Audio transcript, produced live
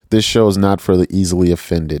This show is not for the easily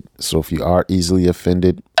offended. So if you are easily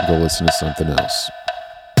offended, go listen to something else.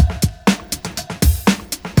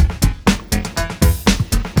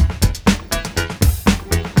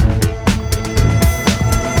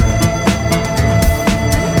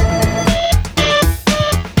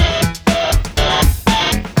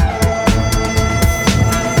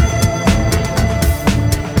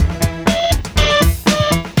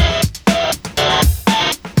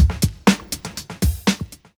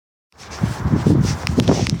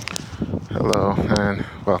 Hello and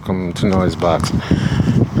welcome to NoiseBoxx.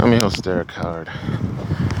 I'm your host, Derek Howard.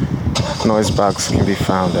 NoiseBoxx can be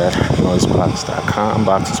found at NoiseBoxx.com.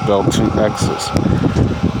 Box is spelled 2 X's.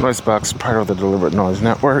 NoiseBoxx is part of the Deliberate Noise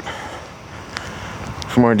Network.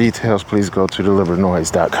 For more details, please go to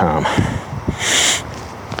deliberatenoise.com.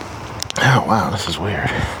 Oh, wow, this is weird.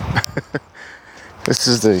 This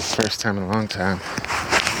is the first time in a long time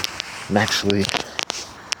I'm actually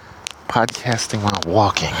podcasting while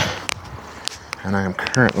walking. And I am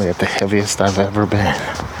currently at the heaviest I've ever been.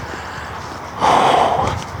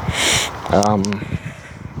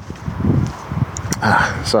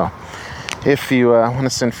 So, if you want to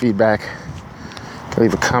send feedback,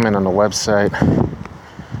 leave a comment on the website.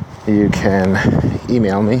 You can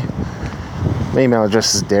email me. My email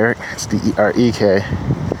address is Derek, it's DEREK,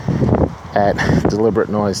 at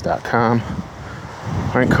deliberatenoise.com.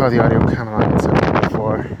 Or you can call the audio comment line at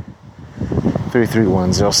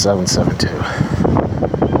 734-331-0772.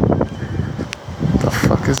 The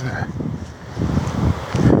fuck is that?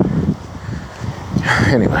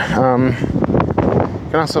 Anyway, you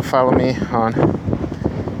can also follow me on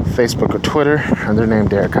Facebook or Twitter under the name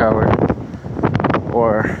Derek Howard,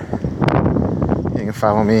 or you can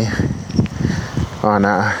follow me on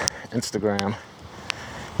Instagram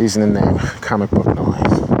using the name Comic Book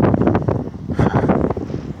Noise.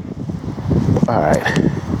 Alright,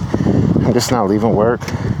 I'm just now leaving work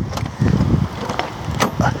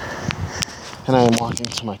and I am walking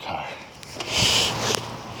to my car.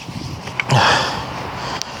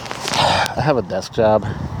 I have a desk job,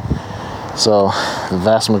 so the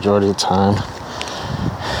vast majority of the time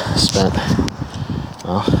spent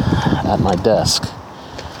at my desk,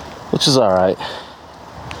 which is alright.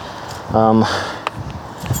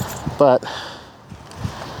 But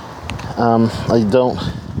I don't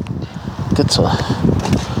get to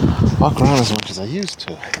walk around as much as I used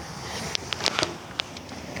to.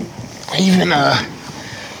 Even I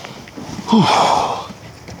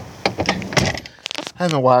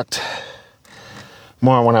haven't walked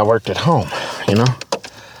more when I worked at home, you know.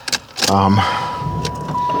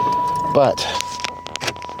 But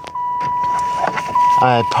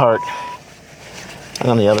I parked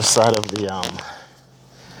on the other side of the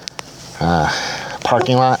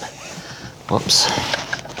parking lot. Whoops.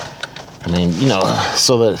 I mean, you know,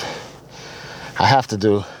 so that I have to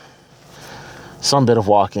do some bit of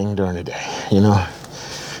walking during the day, you know.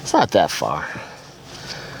 It's not that far.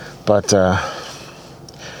 But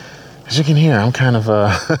as you can hear, I'm kind of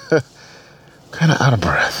out of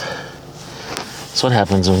breath. That's what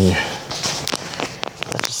happens when you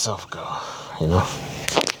let yourself go, you know.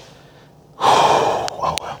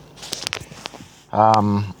 Oh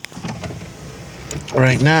well.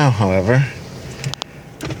 Right now, however,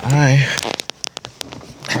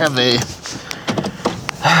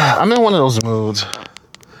 I'm in one of those moods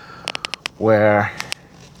where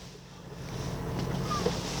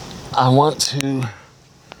I want to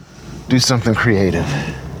do something creative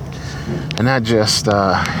and not just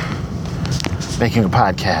making a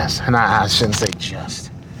podcast. And I shouldn't say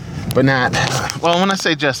just, but not, well, when I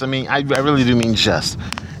say just, I mean, I really do mean just.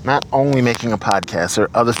 Not only making a podcast, there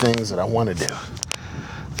are other things that I want to do.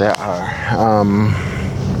 There are,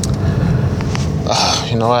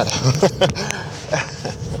 you know what?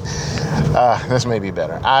 This may be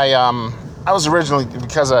better. I was originally,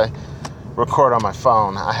 because I record on my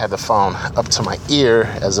phone, I had the phone up to my ear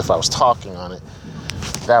as if I was talking on it.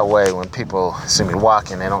 That way, when people see me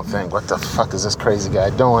walking, they don't think, what the fuck is this crazy guy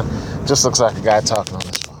doing? Just looks like a guy talking on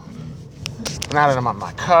his phone. Now that I'm on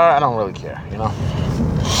my car, I don't really care, you know?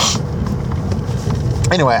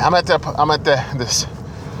 Anyway, I'm at this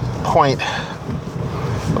point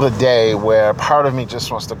of the day where part of me just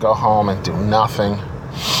wants to go home and do nothing.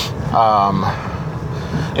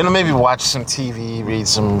 You know, maybe watch some TV, read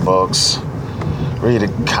some books, read a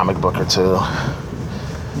comic book or two,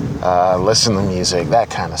 listen to music, that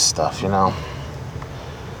kind of stuff, you know.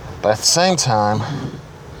 But at the same time,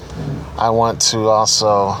 I want to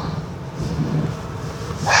also,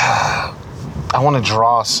 I want to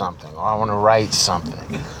draw something, or I want to write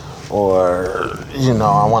something, or, you know,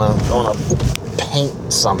 I want to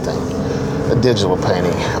paint something, a digital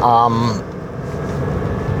painting,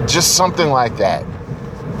 just something like that.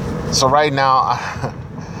 So right now,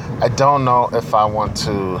 I don't know if I want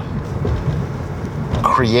to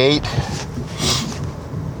create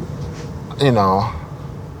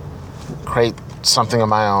something of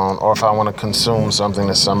my own, or if I want to consume something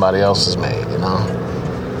that somebody else has made,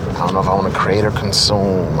 I don't know if I want to create or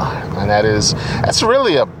consume. And that's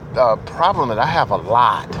really a problem that I have a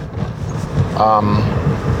lot.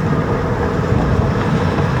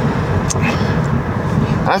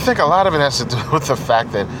 And I think a lot of it has to do with the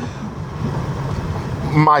fact that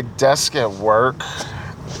my desk at work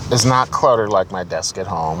is not cluttered like my desk at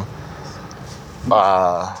home.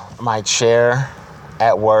 My chair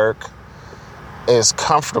at work is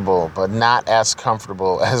comfortable, but not as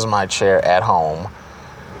comfortable as my chair at home.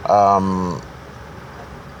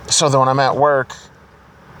 So that when I'm at work,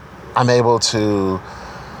 I'm able to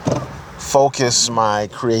focus my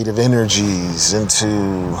creative energies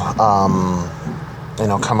into,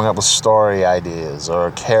 coming up with story ideas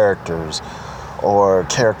or characters or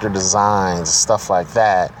character designs, stuff like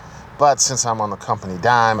that. But since I'm on the company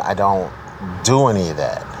dime, I don't do any of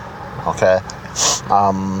that. Okay?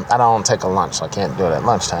 I don't take a lunch, so I can't do it at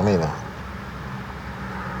lunchtime either.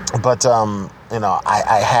 But,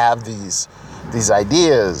 I have these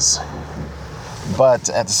ideas, but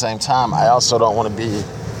at the same time, I also don't want to be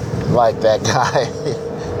like that guy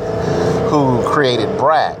who created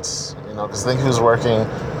Bratz, because I think he was working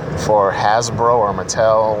for Hasbro or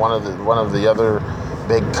Mattel, one of the other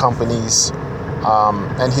big companies,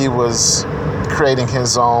 and he was creating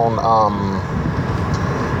his own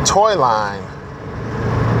toy line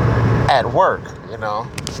at work,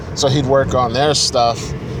 So he'd work on their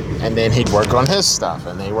stuff, and then he'd work on his stuff,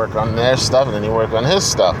 and they'd work on their stuff, and then he'd work on his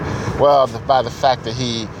stuff. Well, by the fact that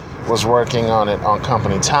he was working on it on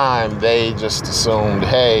company time, they just assumed,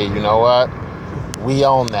 hey, you know what? We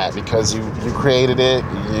own that because you created it,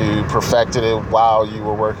 you perfected it while you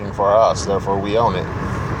were working for us, therefore we own it.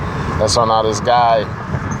 And so now this guy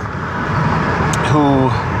who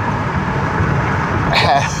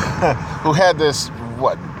had this,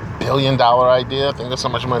 $1 billion idea, I think that's how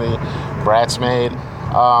much money Bratz made,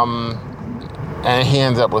 and he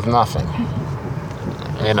ends up with nothing,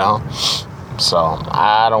 So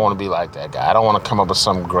I don't want to be like that guy. I don't want to come up with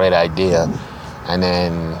some great idea and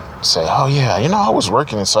then say, oh yeah, I was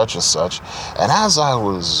working in such and such, and as I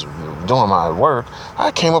was doing my work,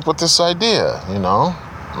 I came up with this idea, and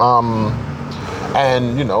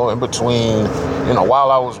in between,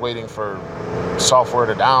 while I was waiting for software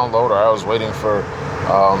to download, or I was waiting for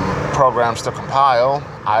programs to compile,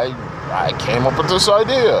 I came up with this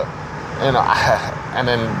idea, and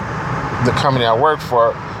then the company I worked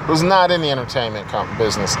for was not in the entertainment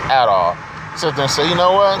business at all. Sit there and say, you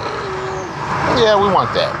know what? Yeah, we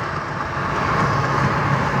want that.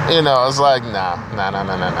 It's like, nah.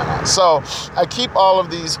 So I keep all of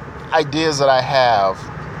these ideas that I have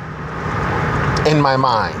in my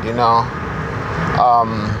mind,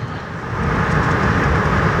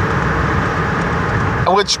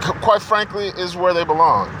 which, quite frankly, is where they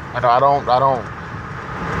belong. I don't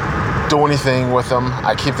do anything with them.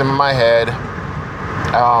 I keep them in my head.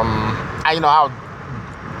 I'll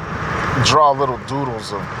draw little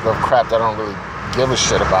doodles of crap that I don't really give a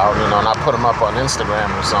shit about, and I put them up on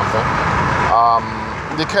Instagram or something.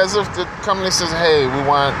 Because if the company says, hey, we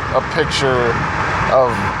want a picture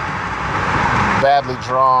of badly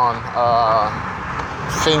drawn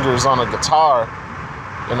fingers on a guitar,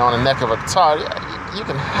 on the neck of a guitar, you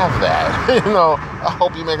can have that. I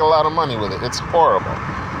hope you make a lot of money with it. It's horrible,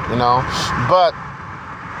 but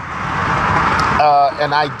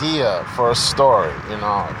an idea for a story,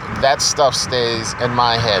 that stuff stays in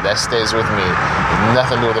my head. That stays with me.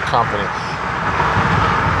 Nothing to do with the company.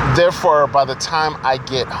 Therefore, by the time I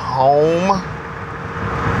get home,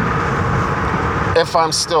 if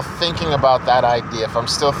I'm still thinking about that idea, if I'm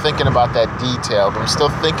still thinking about that detail, if I'm still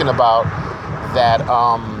thinking about that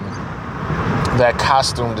that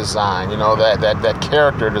costume design, that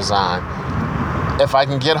character design, if I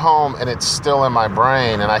can get home and it's still in my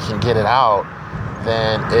brain and I can get it out,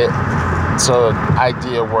 then it's an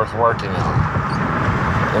idea worth working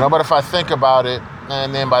on. But if I think about it,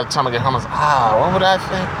 and then by the time I get home, it's, what would I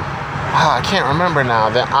think? I can't remember now.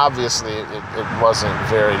 Then obviously it wasn't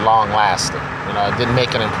very long lasting. It didn't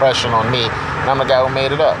make an impression on me, and I'm the guy who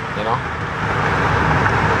made it up,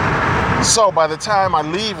 So by the time I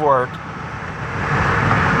leave work,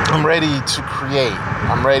 I'm ready to create.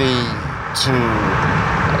 I'm ready to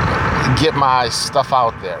get my stuff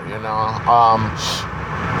out there,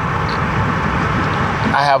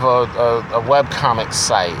 I have a webcomic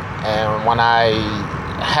site, and when I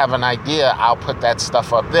have an idea, I'll put that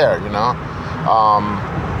stuff up there, you know.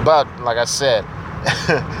 But like I said,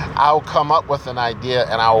 I'll come up with an idea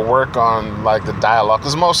and I'll work on like the dialogue,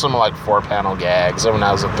 because most of them are like 4-panel gags. Every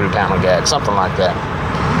now and then a 3-panel gag, something like that.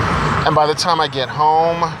 And by the time I get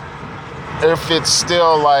home, if it's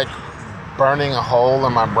still like burning a hole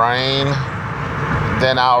in my brain,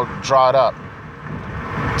 then I'll draw it up,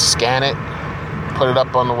 scan it, put it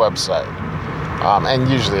up on the website. And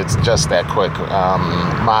usually it's just that quick.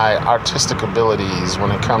 My artistic abilities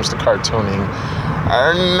when it comes to cartooning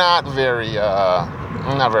are not very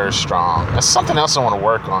strong. That's something else I want to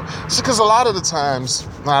work on. It's because a lot of the times,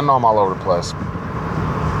 I know I'm all over the place,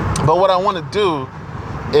 but what I want to do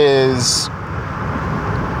is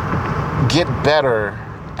get better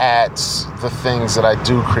at the things that I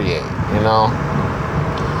do create, you know.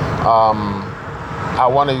 I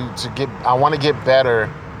want to get better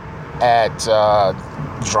at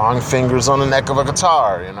drawing fingers on the neck of a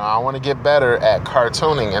guitar, you know. I want to get better at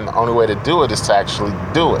cartooning, and the only way to do it is to actually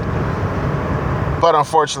do it. But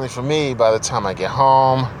unfortunately for me, by the time I get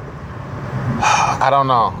home, I don't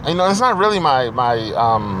know. You know, it's not really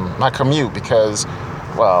my commute, because,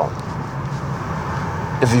 well,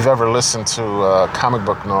 if you've ever listened to comic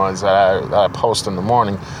book noise that I post in the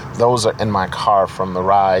morning, those are in my car from the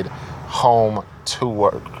ride home to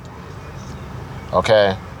work.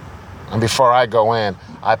 Okay? And before I go in,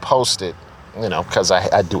 I post it, you know, because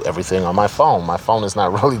I do everything on my phone. My phone is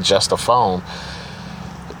not really just a phone.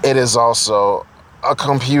 It is also a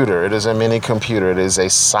computer. It is a mini computer. It is a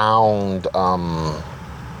sound,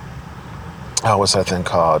 what's that thing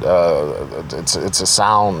called? It's a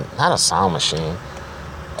sound, not a sound machine.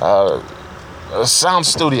 A sound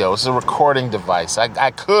studio. It's a recording device.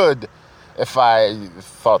 I could, if I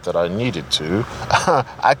thought that I needed to,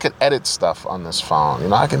 I could edit stuff on this phone. You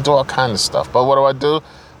know, I can do all kinds of stuff. But what do?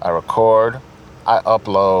 I record, I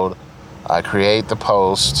upload, I create the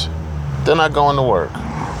post, then I go into work.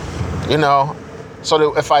 You know, so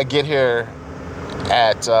that if I get here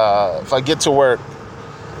if I get to work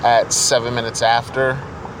at 7 minutes after,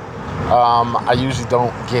 I usually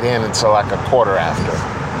don't get in until like a quarter after.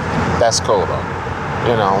 That's cool though,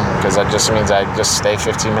 you know, because that just means I just stay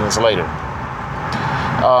 15 minutes later.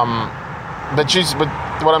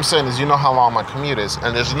 But what I'm saying is, you know how long my commute is,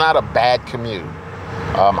 and it's not a bad commute.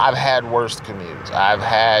 I've had worse commutes. I've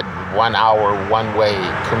had 1 hour one-way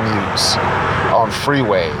commutes on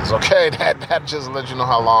freeways. Okay, that just lets you know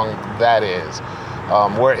how long that is.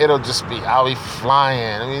 Where it'll just be, I'll be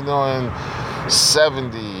flying. I'll be doing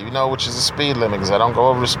 70, you know, which is the speed limit, because I don't go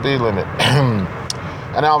over the speed limit.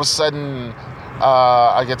 And all of a sudden,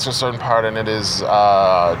 I get to a certain part, and it is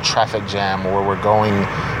traffic jam where we're going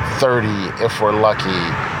 30, if we're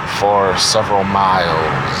lucky, for several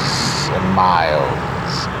miles and miles.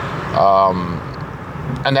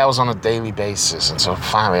 And that was on a daily basis. And so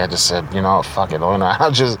finally I just said, you know, fuck it.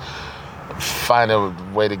 I'll just find a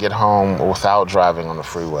way to get home without driving on the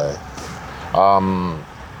freeway.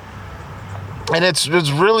 And it's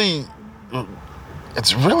really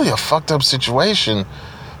a fucked up situation.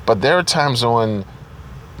 But there are times when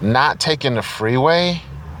not taking the freeway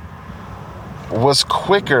was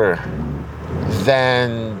quicker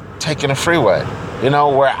than taking a freeway. You know,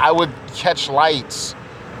 where I would catch lights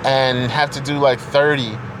and have to do like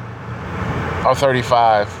 30 or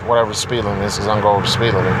 35, whatever speed limit is, because I'm going over the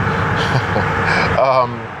speed limit.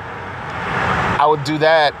 I would do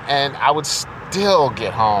that, and I would still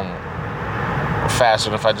get home faster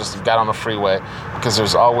than if I just got on the freeway, because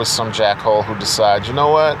there's always some jackhole who decides, you know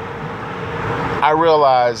what? I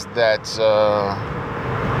realize that,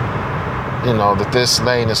 that this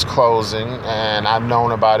lane is closing, and I've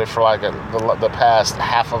known about it for like the past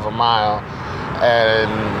half of a mile.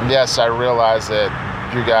 And yes, I realize that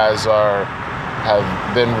you guys have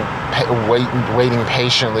been waiting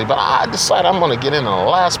patiently, but I decide I'm going to get in the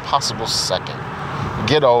last possible second,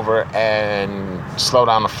 get over and slow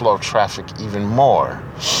down the flow of traffic even more.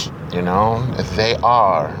 You know, they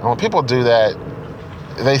are. And when people do that,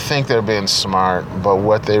 they think they're being smart, but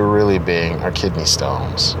what they're really being are kidney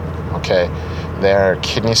stones. Okay, they're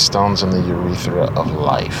kidney stones in the urethra of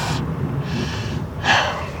life.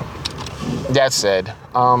 That said,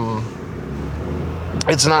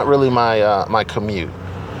 it's not really my commute,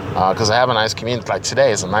 because I have a nice commute. Like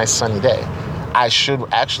today is a nice sunny day. I should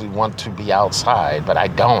actually want to be outside, but I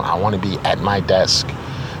don't. I want to be at my desk.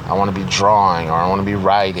 I want to be drawing, or I want to be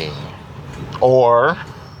writing, or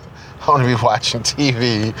I want to be watching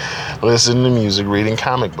TV, listening to music, reading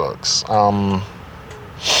comic books.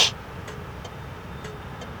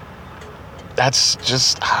 That's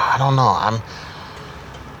just, I don't know.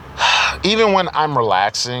 even when I'm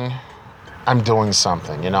relaxing, I'm doing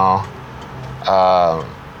something,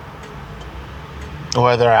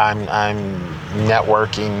 whether I'm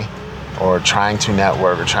networking or trying to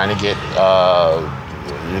network or trying to get,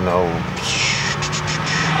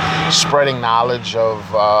 spreading knowledge of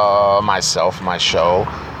myself, my show,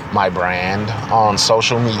 my brand on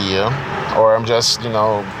social media, or I'm just,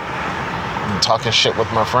 talking shit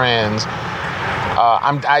with my friends.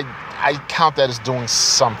 I count that as doing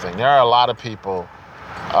something. There are a lot of people,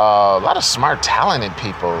 a lot of smart, talented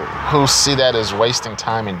people who see that as wasting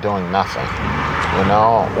time and doing nothing.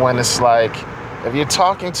 When it's like, if you're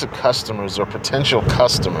talking to customers or potential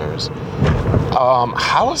customers,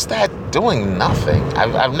 how is that doing nothing?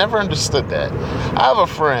 I've never understood that. I have a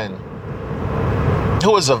friend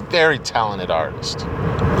who is a very talented artist.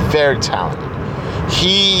 Very talented.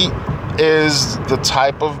 He is the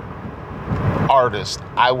type of artist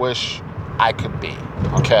I wish I could be.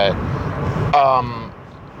 Okay.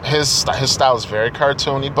 His style is very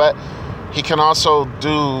cartoony, but he can also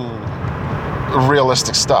do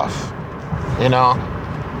realistic stuff.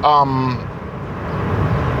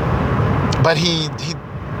 But he's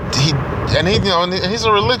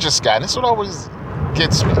a religious guy. And this is what always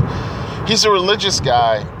gets me. He's a religious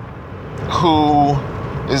guy who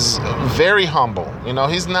is very humble.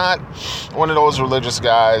 He's not one of those religious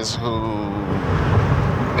guys who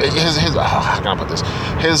how can I put this?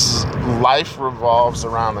 His life revolves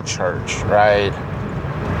around the church, right?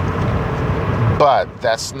 But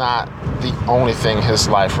that's not the only thing his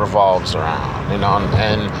life revolves around,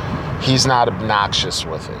 and he's not obnoxious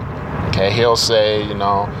with it. Okay, he'll say, he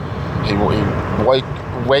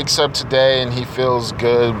wakes up today and he feels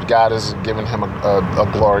good. God has given him a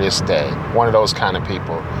glorious day. One of those kind of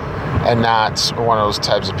people, and not one of those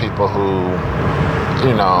types of people who,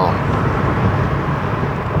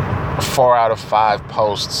 4 out of 5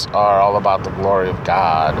 posts are all about the glory of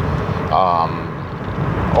God.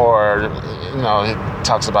 Or he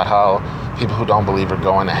talks about how people who don't believe are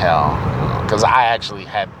going to hell. Because I actually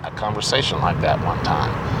had a conversation like that one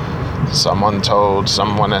time. Someone told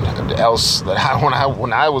someone else that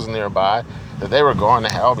when I was nearby that they were going to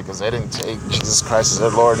hell because they didn't take Jesus Christ as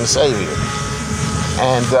their Lord and Savior.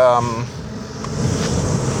 And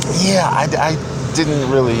I didn't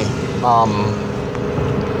really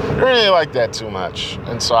like that too much,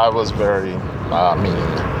 and so I was very mean.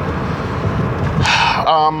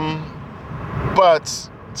 But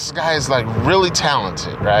this guy is like really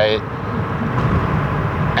talented, right?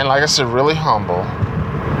 And like I said, really humble,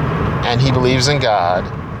 and he believes in God.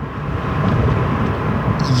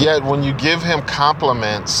 Yet when you give him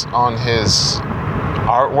compliments on his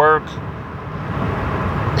artwork,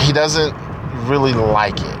 he doesn't really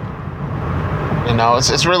like it.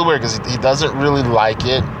 It's really weird because he doesn't really like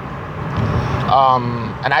it.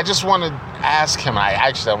 And I just want to ask him,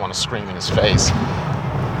 I want to scream in his face,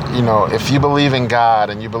 if you believe in God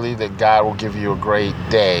and you believe that God will give you a great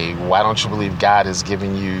day, why don't you believe God has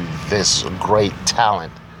given you this great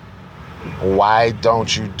talent? Why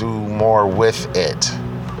don't you do more with it?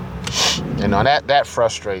 That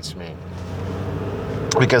frustrates me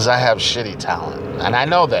because I have shitty talent. And I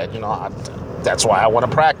know that, that's why I want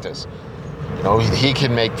to practice. He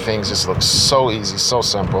can make things just look so easy, so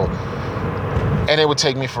simple. And it would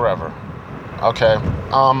take me forever. Okay.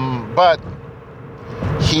 But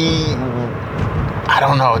I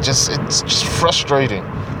don't know, it's just frustrating.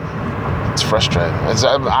 It's frustrating.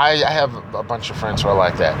 I have a bunch of friends who are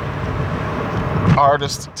like that.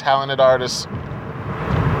 Artists, talented artists.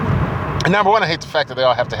 And number one, I hate the fact that they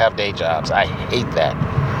all have to have day jobs. I hate that.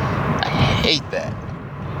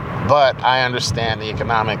 But I understand the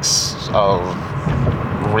economics of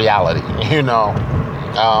reality, and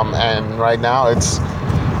right now it's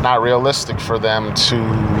not realistic for them to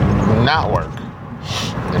not work,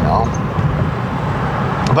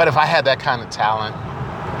 But if I had that kind of talent,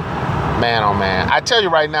 man, oh man, I tell you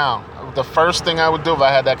right now, the first thing I would do if I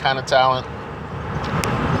had that kind of talent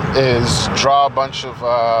is draw a bunch of,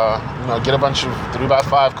 get a bunch of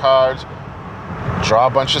 3x5 cards, draw a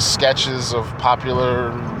bunch of sketches of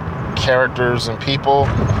popular characters and people,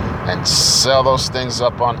 and sell those things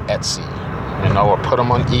up on Etsy, or put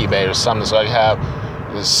them on eBay or something, so I have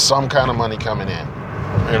some kind of money coming in.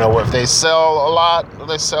 If they sell a lot or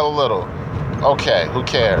they sell a little, okay, who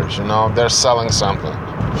cares? They're selling something.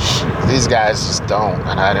 These guys just don't,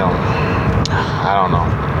 and I don't know.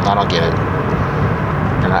 I don't get it.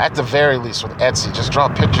 At the very least with Etsy, just draw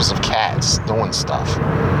pictures of cats doing stuff.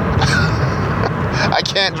 I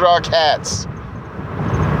can't draw cats.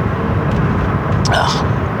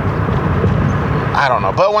 I don't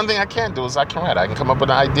know. But one thing I can do is I can write. I can come up with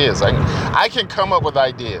ideas. I can come up with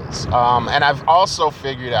ideas. And I've also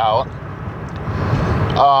figured out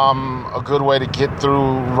a good way to get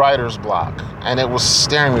through writer's block. And it was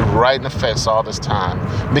staring me right in the face all this time.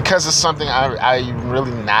 Because it's something I'm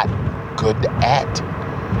really not good at.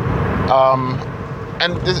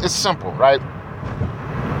 And it's simple, right?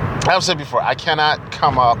 I've said before, I cannot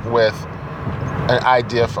come up with an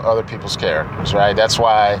idea for other people's characters, right? That's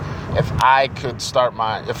why if I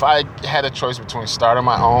had a choice between starting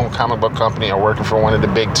my own comic book company or working for one of the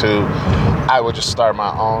big two, I would just start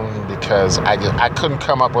my own, because I couldn't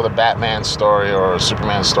come up with a Batman story or a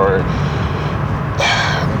Superman story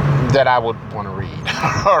that I would want to read.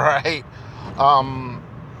 All right.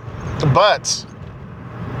 But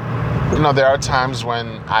there are times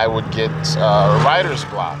when I would get writer's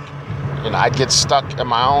block. I'd get stuck in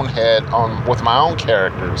my own head with my own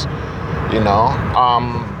characters,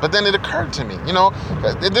 But then it occurred to me,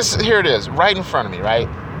 here it is, right in front of me, right?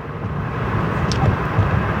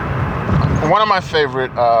 One of my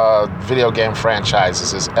favorite video game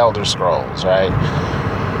franchises is Elder Scrolls, right?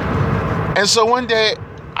 And so one day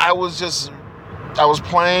I was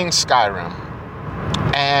playing Skyrim,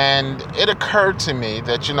 and it occurred to me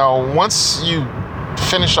that, once you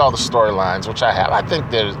finish all the storylines, which I have, I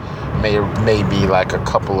think there's may be like a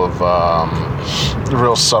couple of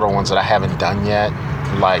real subtle ones that I haven't done yet.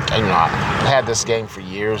 Like, I had this game for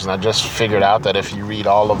years, and I just figured out that if you read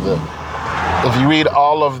all of the,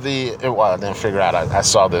 well, I didn't figure out, I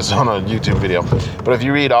saw this on a YouTube video, but if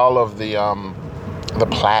you read all of the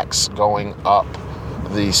plaques going up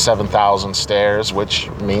the 7,000 stairs, which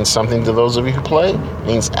means something to those of you who play,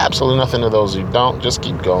 means absolutely nothing to those who don't, just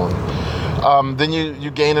keep going. Then you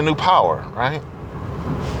gain a new power, right?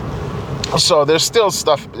 So there's still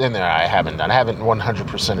stuff in there I haven't done. I haven't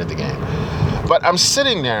 100%ed the game. But I'm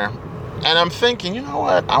sitting there and I'm thinking, you know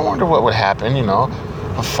what? I wonder what would happen,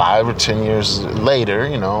 5 or 10 years later,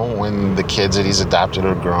 when the kids that he's adopted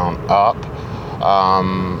are grown up,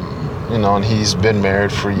 and he's been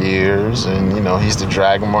married for years, and, he's the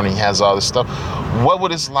Dragonborn, he has all this stuff. What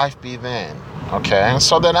would his life be then? Okay, and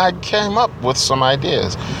so then I came up with some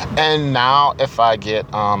ideas. And now if I get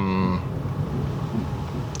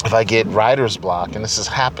writer's block, and this has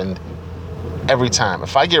happened every time,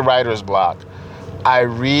 if I get writer's block, I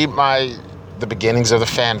read the beginnings of the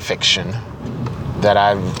fan fiction that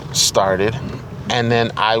I've started, and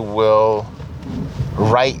then I will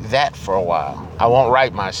write that for a while. I won't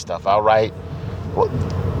write my stuff. I'll write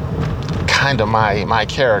kind of my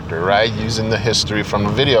character, right? Using the history from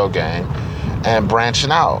the video game and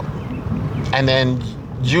branching out. And then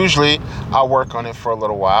usually I'll work on it for a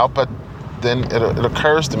little while, but then it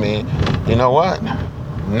occurs to me, you know what?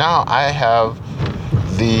 Now I have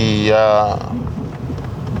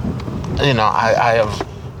I have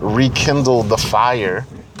rekindled the fire,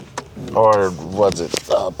 or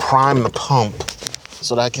prime the pump,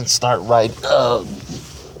 so that I can start I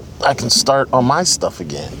can start on my stuff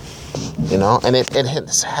again, and it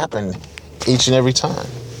has happened each and every time,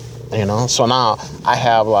 so now I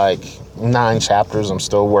have like 9 chapters. I'm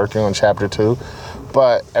still working on chapter 2,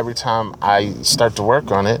 but every time I start to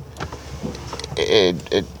work on it,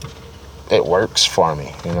 it works for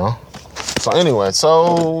me, So anyway,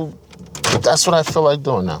 so that's what I feel like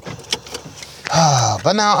doing now.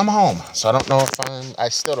 But now I'm home, so I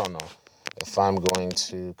still don't know if I'm going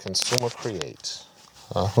to consume or create.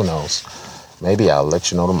 Who knows? Maybe I'll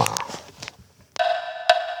let you know tomorrow.